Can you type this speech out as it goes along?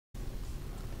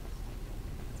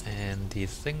And the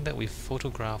thing that we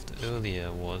photographed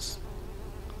earlier was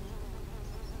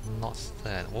not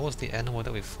that. What was the animal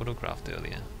that we photographed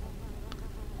earlier?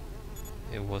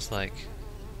 It was like...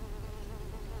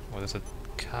 well, there's a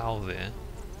cow there.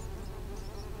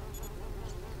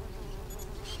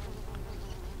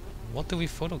 What did we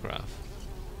photograph?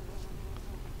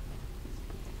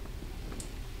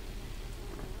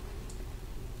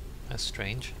 That's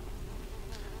strange.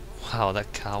 Wow,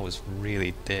 that cow is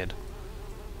really dead.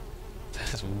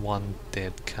 There's one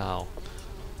dead cow.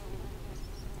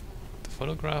 The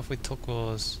photograph we took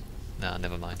was... nah,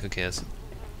 never mind, who cares.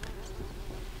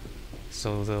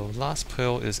 So the last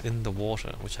pearl is in the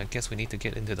water, which I guess we need to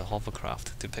get into the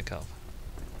hovercraft to pick up.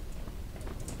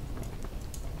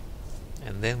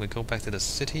 And then we go back to the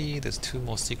city, there's 2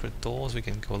 more secret doors we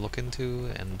can go look into,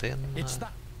 and then...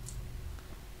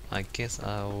 I guess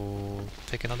I'll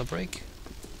take another break.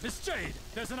 Miss Jade,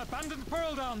 there's an abandoned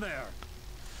pearl down there!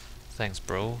 Thanks,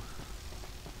 bro.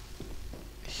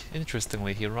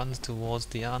 Interestingly, he runs towards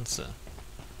the answer.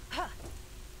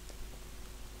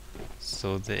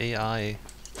 So the AI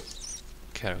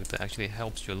character actually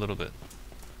helps you a little bit,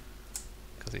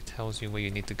 because it tells you where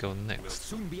you need to go next. We'll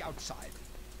soon be outside.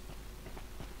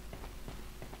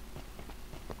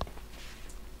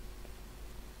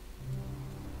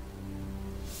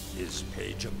 Is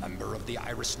Paige a member of the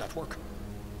Iris Network?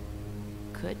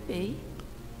 Could be.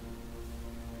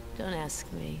 Don't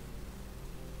ask me.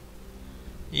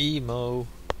 Emo.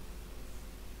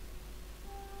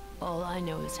 All I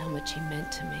know is how much he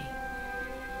meant to me.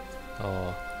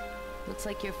 Oh, Looks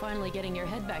like you're finally getting your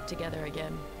head back together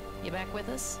again. You back with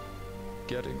us?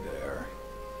 Getting there.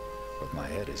 But my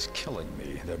head is killing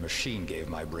me. The machine gave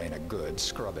my brain a good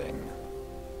scrubbing.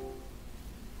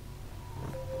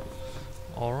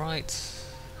 alright.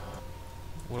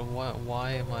 Well,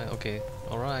 why am I... okay,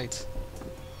 alright.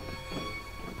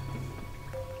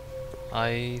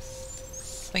 I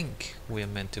think we're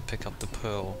meant to pick up the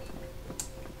pearl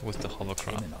with the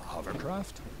hovercraft. In a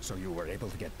hovercraft? So you were able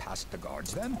to get past the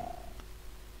guards then?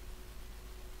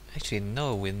 Actually,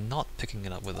 no, we're not picking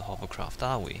it up with the hovercraft,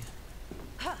 are we?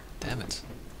 Damn it.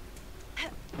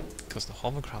 Because the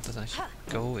hovercraft doesn't actually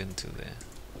go into there.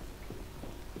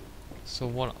 So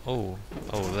what... oh,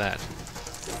 that.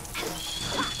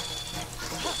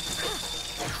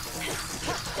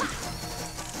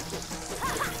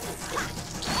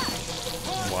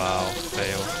 Wow,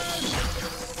 fail.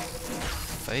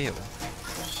 Fail.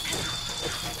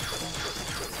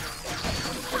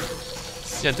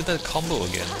 See, I did that combo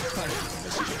again.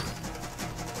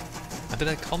 I did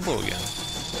that combo again.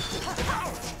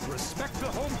 Respect the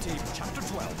home team, chapter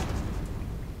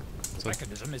 12. The So,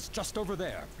 mechanism is just over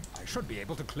there. I should be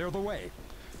able to clear the way.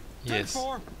 yes.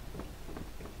 10-4.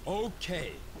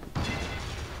 Okay.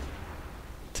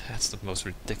 That's the most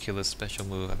ridiculous special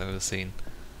move I've ever seen.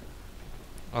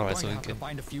 Alright, so we have to can...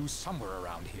 find a fuse somewhere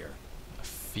around here. a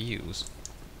fuse.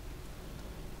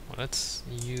 Well, let's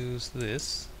use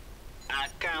this.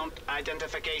 Account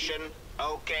identification.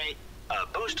 Okay. A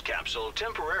boost capsule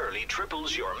temporarily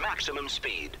triples your maximum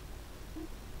speed.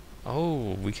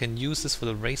 Oh, we can use this for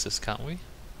the races, can't we?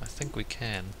 I think we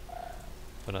can.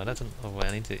 But that doesn't... oh, wait,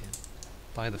 I need to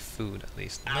buy the food at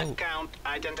least. No, Account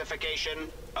identification.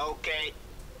 Okay.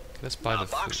 let's buy the A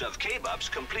box food. of K-Bups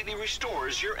completely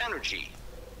restores your energy.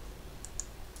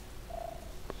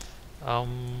 A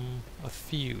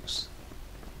fuse.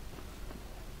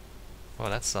 Well,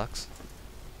 that sucks.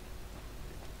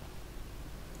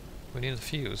 We need a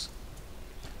fuse.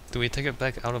 Do we take it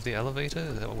back out of the elevator?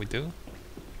 Is that what we do?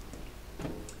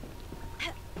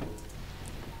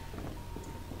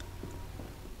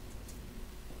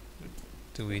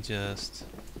 Do we just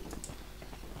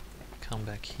come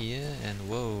back here and...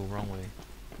 whoa, wrong way.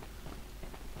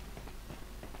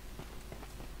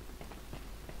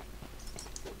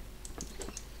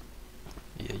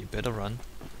 Yeah, you better run.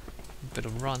 You better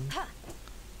run.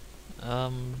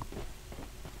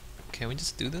 Can we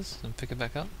just do this and pick it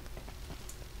back up?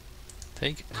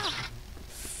 Take.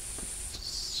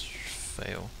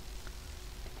 Fail.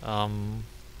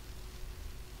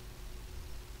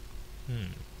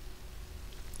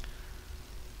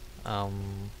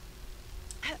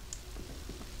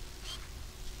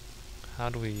 How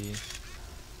do we...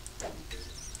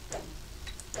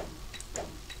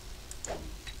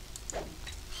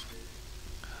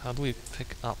 how do we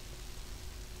pick up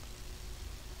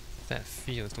that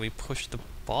field? Do we push the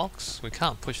box? We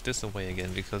can't push this away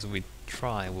again because if we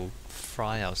try, we'll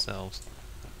fry ourselves.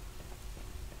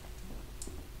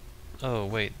 Oh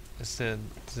wait, is there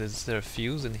a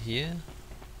fuse in here?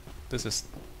 This is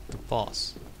the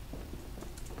boss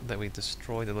that we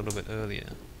destroyed a little bit earlier.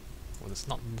 Well, it's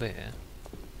not there.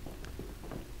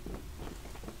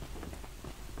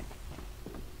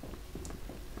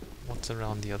 What's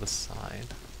around the other side?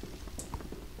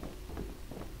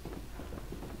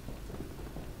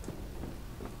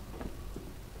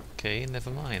 Okay, never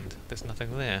mind. There's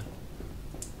nothing there.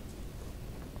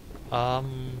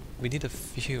 We need a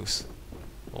fuse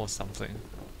or something.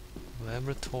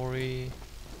 Laboratory.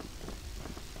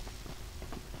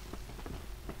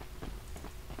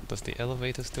 Does the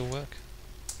elevator still work?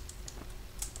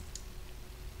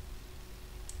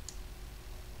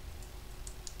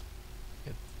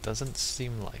 It doesn't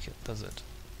seem like it, does it?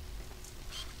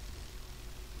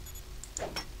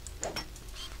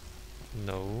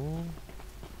 No.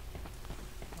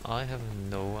 I have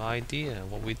no idea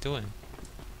what we're doing.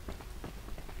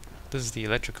 This is the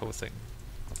electrical thing.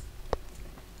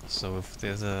 So if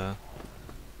there's a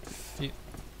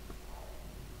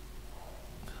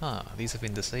these have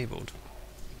been disabled.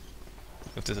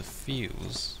 If there's a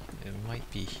fuse, it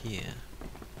might be here.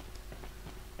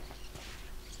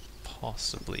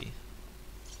 Possibly.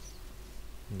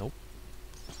 Nope.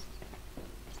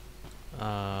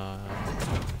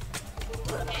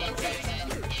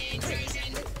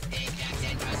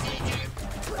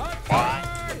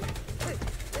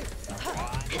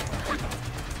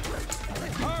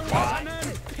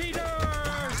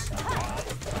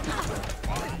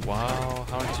 Wow,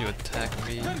 how did you attack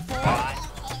me?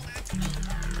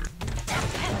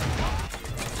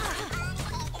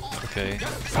 Okay,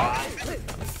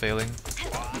 I'm failing.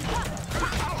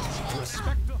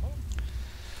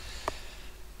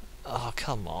 Oh,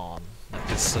 come on. Like,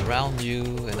 they surround you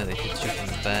and then they hit you from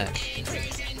the back.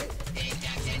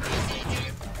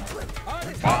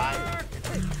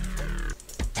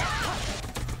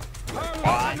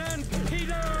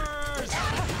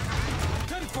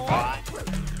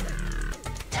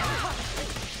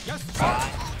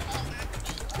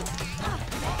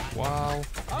 Wow.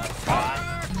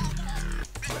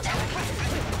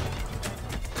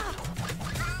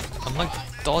 I'm like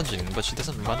dodging, but she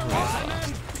doesn't run really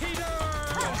fast.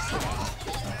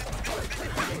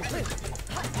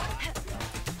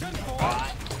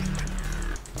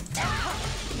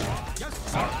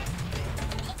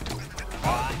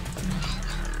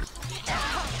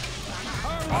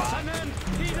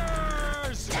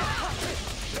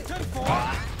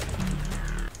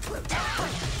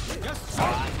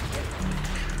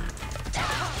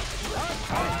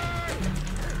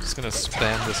 Just gonna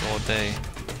spam this all day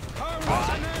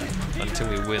until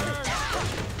we win.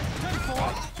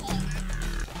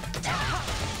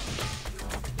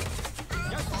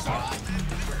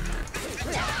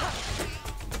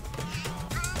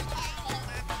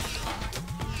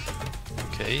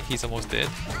 Okay, he's almost dead.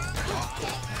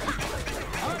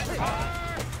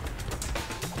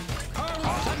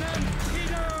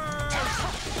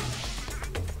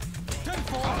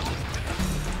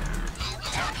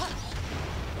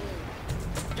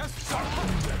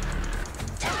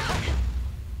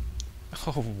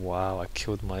 Oh wow, I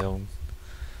killed my own.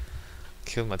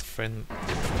 Killed my friend.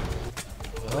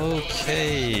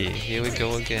 Okay, here we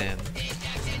go again.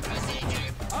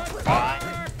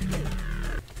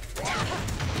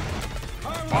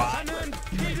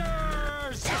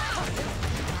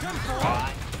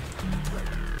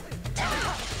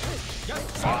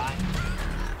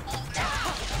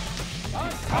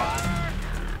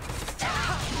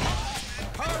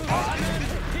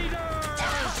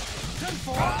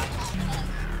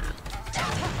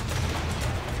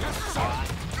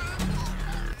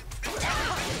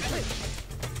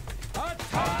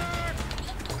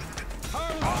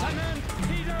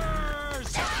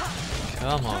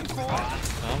 Come on,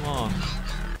 come on.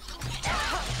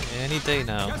 Any day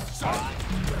now.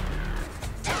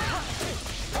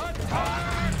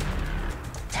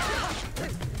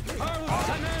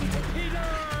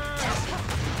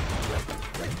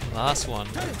 Last one.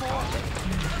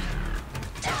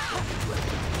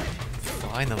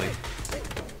 Finally.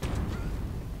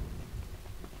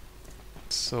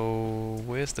 So,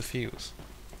 where's the fuse?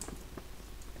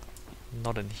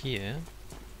 Not in here.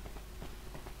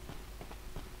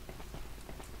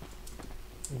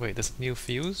 Wait, there's a new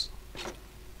fuse?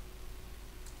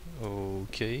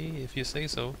 Okay, if you say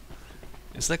so.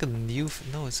 It's like a new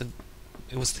no,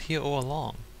 it was here all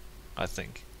along, I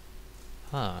think.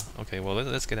 Huh, okay, well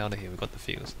let's get out of here, we got the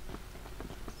fuse.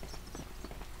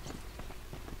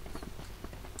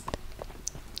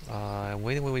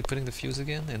 Where were we putting the fuse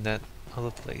again? In that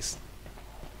other place.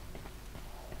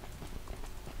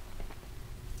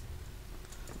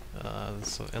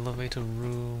 So elevator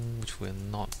room, which we're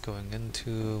not going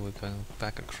into, we're going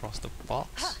back across the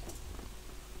box.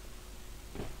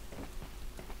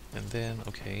 And then,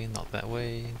 okay, not that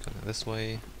way, going this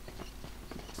way.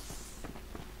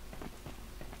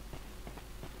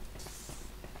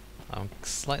 I'm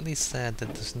slightly sad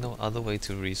that there's no other way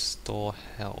to restore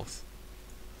health.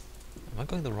 Am I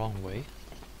going the wrong way?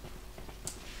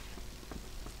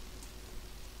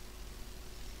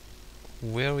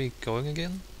 Where are we going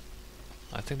again?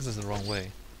 I think this is the wrong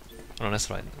way. Oh no, that's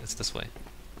right, it's this way.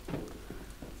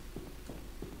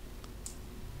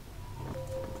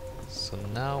 So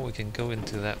now we can go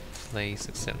into that place,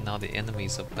 except now the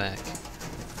enemies are back.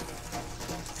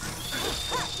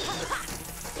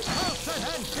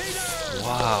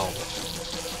 Wow!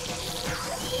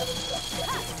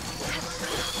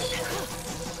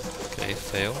 Okay,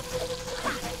 fail.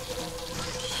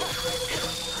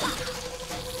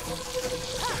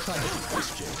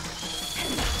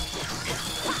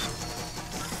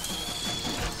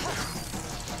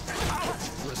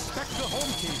 Respect the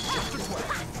home team, just as well.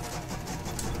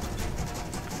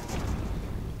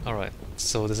 Alright,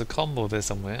 so there's a combo there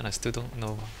somewhere, and I still don't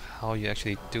know how you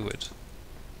actually do it.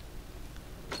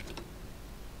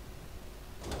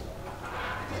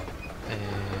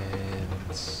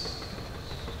 And...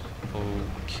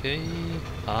 okay...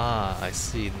 ah, I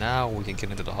see, now we can get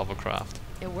into the hovercraft.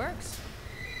 It works.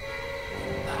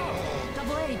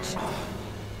 Double H.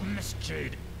 Miss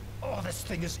Jade, oh, this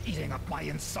thing is eating up my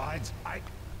insides. I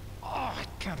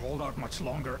can't hold out much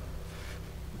longer.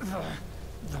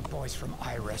 The boys from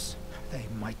Iris, they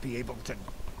might be able to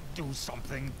do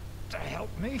something to help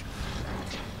me.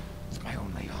 It's my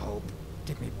only hope.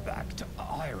 Get me back to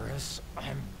Iris.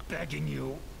 I'm begging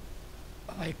you.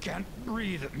 I can't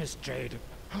breathe, Miss Jade.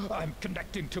 I'm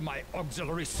connecting to my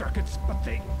auxiliary circuits, but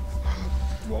they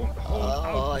won't hold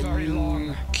out very long. Are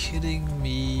you kidding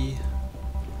me?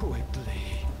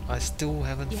 Quickly. I still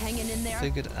haven't You hanging in there?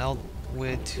 figured out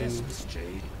where to... Yes, Miss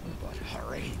Jade, but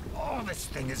hurry. Oh, this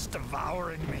thing is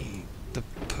devouring me. The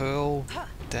pearl...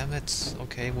 damn it.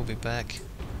 Okay, we'll be back.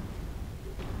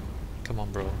 Come on,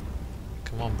 bro.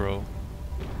 Come on, bro.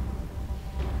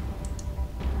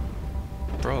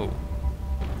 Bro.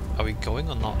 Are we going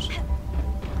or not?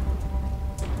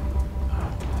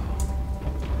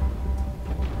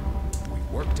 We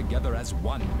work together as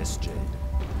one, Miss Jade.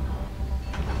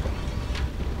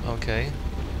 Okay.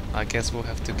 I guess we'll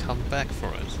have to come back for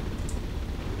it.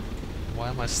 Why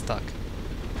am I stuck?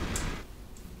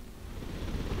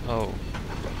 Oh.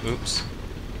 Oops.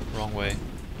 Wrong way.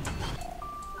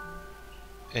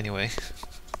 Anyway.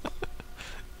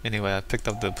 Anyway, I picked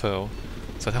up the pearl.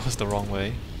 So that was the wrong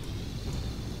way.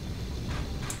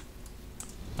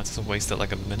 I just wasted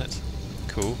like a minute.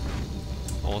 Cool.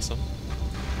 Awesome.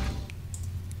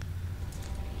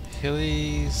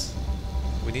 Hillies.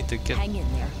 We need to get Hang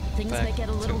in there. Things back may get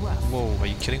a little to... rough. Whoa, are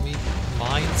you kidding me?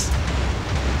 Mines?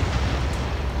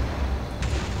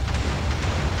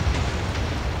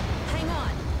 Hang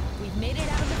on. We've made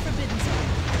it out of the Forbidden Zone.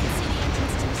 I can see the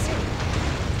entrance to the city.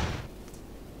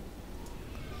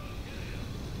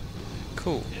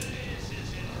 Cool.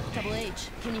 Double H,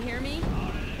 can you hear me?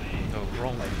 No,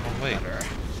 wrong way. I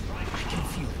can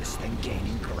feel this thing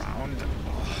gaining ground.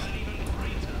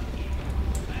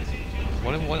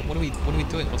 What are we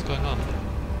doing? What's going on?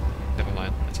 Never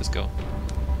mind, let's just go.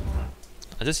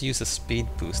 I just used a speed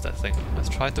boost, I think. I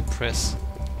tried to press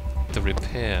the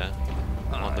repair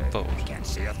on the boat. I can't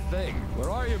see a thing. Where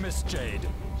are you, Miss Jade?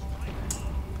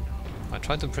 I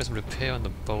tried to press repair on the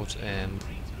boat and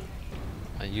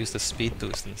I used the speed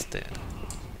boost instead,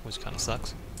 which kind of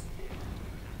sucks.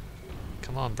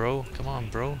 Come on, bro. Come on,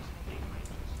 bro.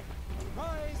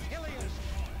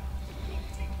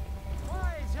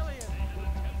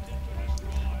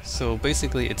 So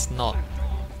basically it's not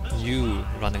you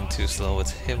running too slow,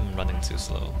 it's him running too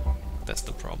slow. That's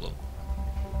the problem.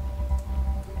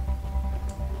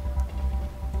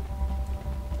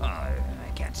 I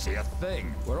can't see a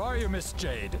thing. Where are you, Miss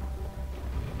Jade?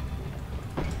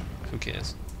 Who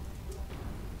cares?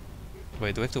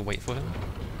 Wait, do we have to wait for him?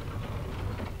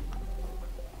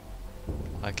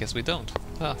 I guess we don't.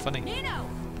 Ah, funny. Nino!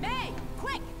 May!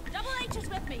 Quick! Double H is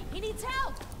with me! He needs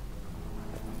help!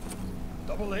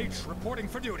 Double H reporting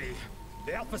for duty.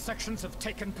 The Alpha sections have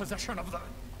taken possession of the...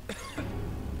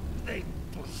 they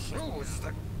pursues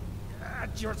the...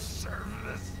 at your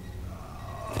service.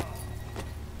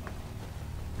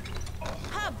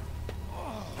 Hub!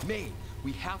 May,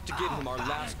 we have to give him our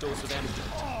last dose of energy.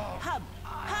 Hub,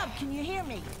 can you hear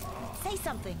me? Say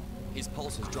something. His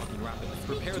pulse is dropping rapidly.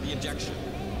 Prepare the injection.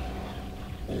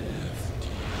 From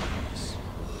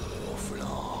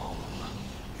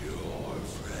your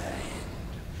friend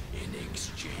in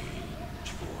exchange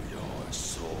for your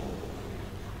soul.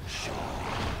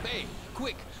 May,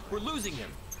 quick! We're losing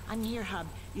him. I'm here, Hub.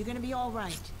 You're gonna be all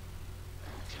right.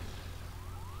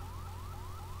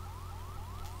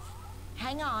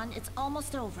 Hang on, it's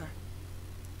almost over.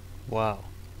 Wow,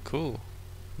 cool.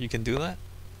 You can do that?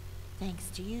 Thanks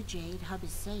to you, Jade, Hub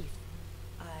is safe.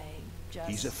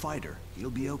 He's a fighter. He'll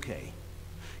be okay.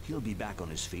 He'll be back on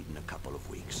his feet in a couple of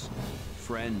weeks.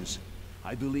 Friends,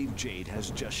 I believe Jade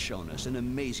has just shown us an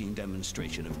amazing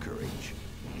demonstration of courage.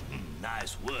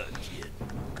 Nice work, kid.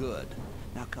 Good.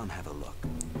 Now come have a look.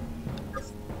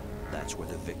 That's where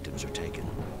the victims are taken.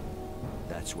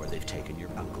 That's where they've taken your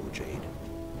uncle, Jade.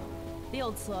 The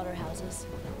old slaughterhouses.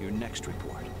 Your next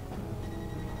report.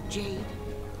 Jade,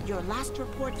 your last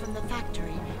report from the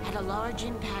factory had a large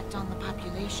impact on the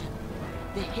population.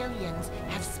 The Hillians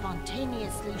have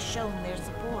spontaneously shown their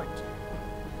support.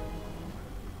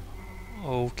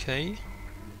 Okay.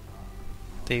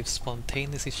 They've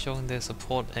spontaneously shown their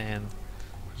support and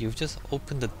you've just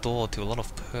opened the door to a lot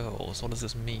of pearls. What does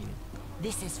this mean?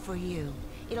 This is for you.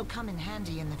 It'll come in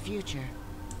handy in the future.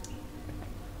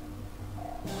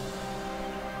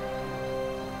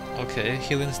 Okay,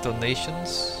 Hillian's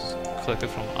donations collected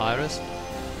from Iris.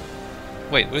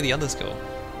 Wait, where did the others go?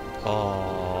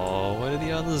 Oh, where did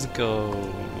the others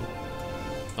go?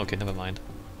 Okay, never mind.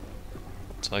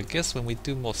 So I guess when we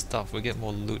do more stuff, we get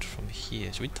more loot from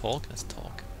here. Should we talk? Let's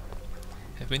talk.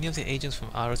 Have many of the agents from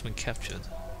Iris been captured?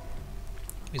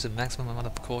 Use a maximum amount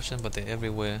of precaution, but they're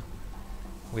everywhere.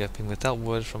 We have been without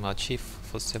word from our chief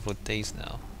for several days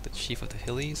now. The chief of the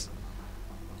Hillies?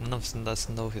 None of us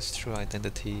know his true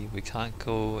identity. We can't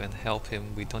go and help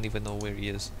him. We don't even know where he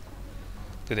is.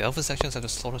 Do the alpha sections of the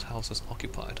slaughtered houses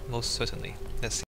occupied? Most certainly. Let's see.